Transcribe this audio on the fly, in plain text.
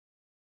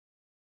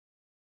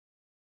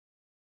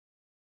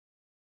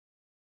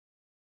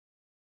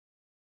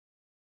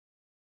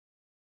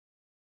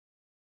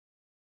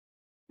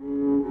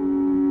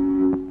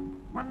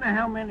wonder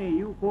how many of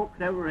you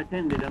folks ever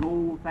attended an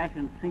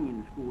old-fashioned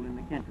singing school in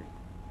the country.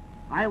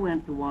 I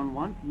went to one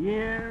once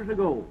years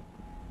ago,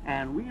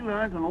 and we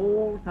learned an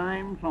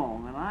old-time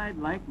song, and I'd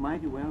like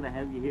mighty well to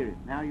have you hear it.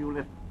 Now you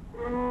listen.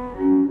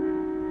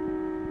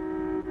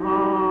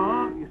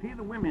 You see,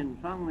 the women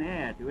sung the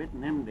air to it in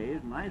them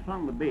days, and I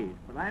sung the bass,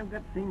 but I've got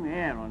to sing the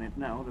air on it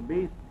now. The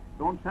bass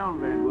don't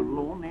sound very good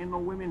alone. There ain't no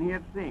women here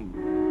to sing.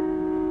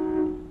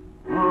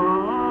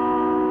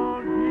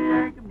 Oh, gee,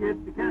 I can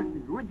get the cast.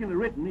 It's originally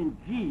written in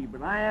G,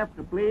 but I have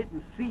to play it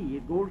in C.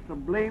 It goes so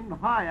blamed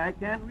high, I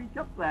can't reach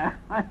up there.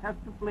 I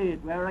have to play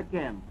it where I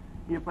can.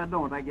 If I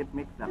don't, I get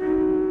mixed up.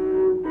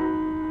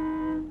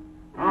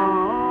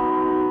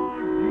 Oh,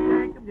 gee,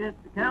 I can get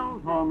the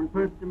cows home and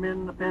put them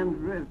in the pens.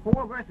 There's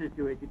 4 verses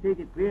to it. You take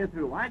it clear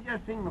through. I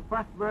just sing the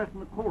first verse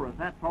and the chorus.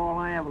 That's all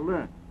I ever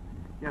learned.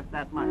 Just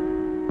that much.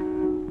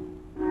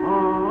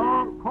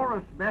 Oh,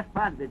 chorus, best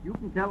part of it. You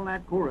can tell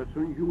that chorus as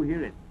soon as you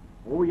hear it.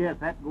 Oh, yes,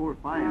 that goes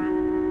fine.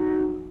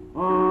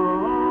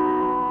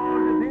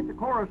 Oh, this ain't the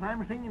chorus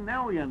I'm singing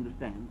now, you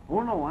understand.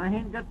 Oh, no, I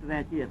ain't got to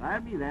that yet.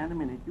 I'll be there in a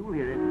minute. You'll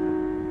hear it.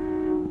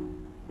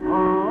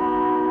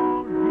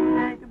 Oh, gee,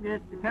 I can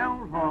get the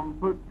cows home,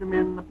 put them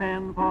in the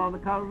pen, for the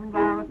cousins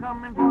are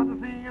coming for to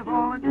see us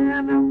all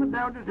again, and the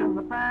dowders in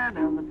the pan,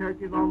 and the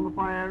turkeys on the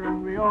fire,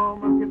 and we all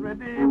must get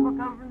ready for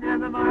Cousin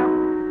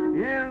Jedediah.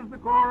 Here's the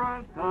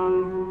chorus,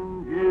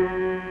 Cousin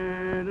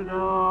Jedediah.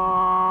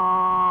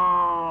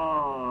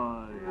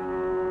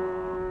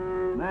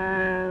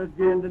 There's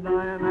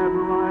Jedediah and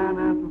Azariah and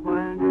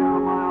Asaphiah and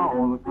Jeremiah,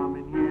 all are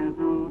coming here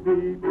to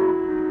be.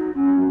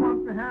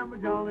 Want to have a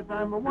jolly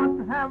time, I want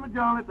to have a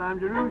jolly time.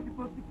 Jerusalem,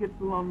 put the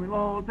kittle on, we'll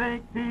all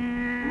take tea.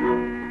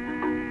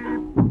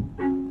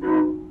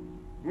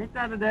 Ain't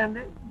that a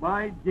dandy?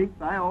 By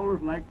jinks, I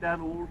always liked that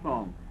old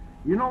song.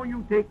 You know,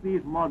 you take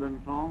these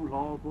modern songs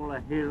all full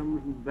of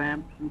harems and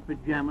vamps and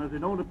pajamas. They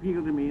don't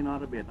appeal to me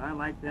not a bit. I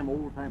like them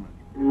old-timers.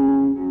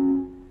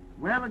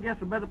 Well, I guess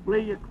I better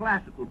play you a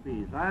classical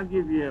piece. I'll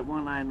give you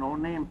one I know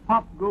named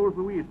Pop Goes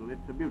the Weasel.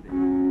 It's a beauty.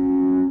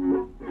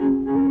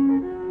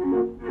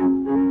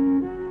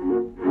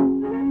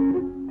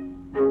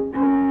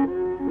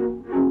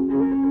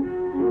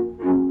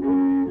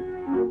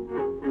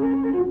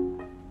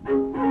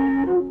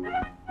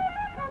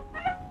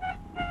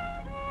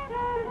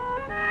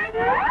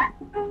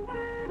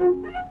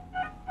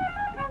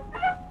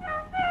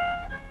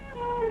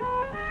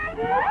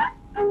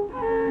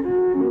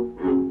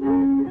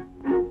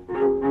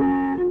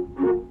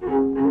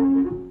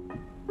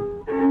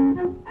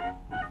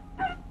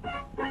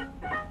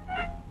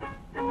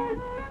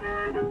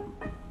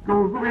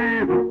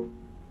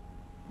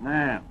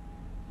 Now,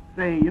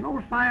 say, you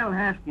know, Sile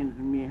Haskins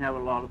and me have a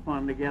lot of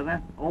fun together.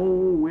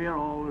 Oh, we're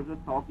always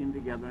a-talking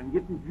together and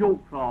getting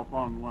jokes off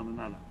on one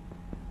another.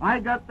 I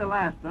got the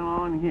last one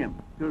on him,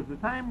 because the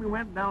time we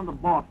went down to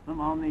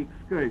Boston on the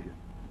excursion.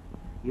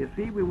 You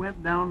see, we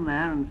went down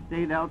there and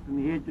stayed out in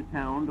the edge of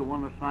town to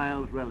one of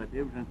Sile's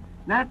relatives, and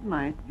that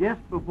night,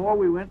 just before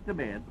we went to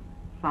bed,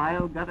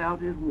 Sile got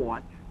out his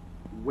watch,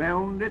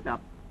 wound it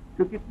up,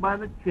 took it by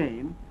the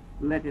chain,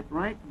 let it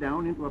right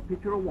down into a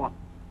pitcher of water.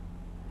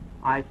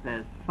 I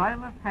says,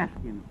 Silas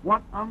Haskins,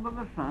 what under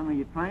the sun are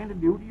you trying to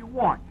do to your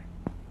watch?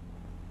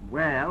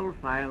 Well,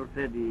 Silas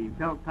said he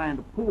felt kind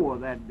of poor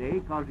that day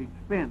because he'd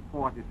spent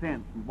 40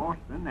 cents in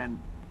Boston, and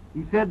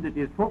he said that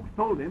his folks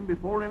told him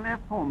before he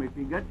left home if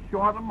he got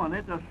short of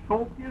money to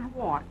soak his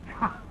watch.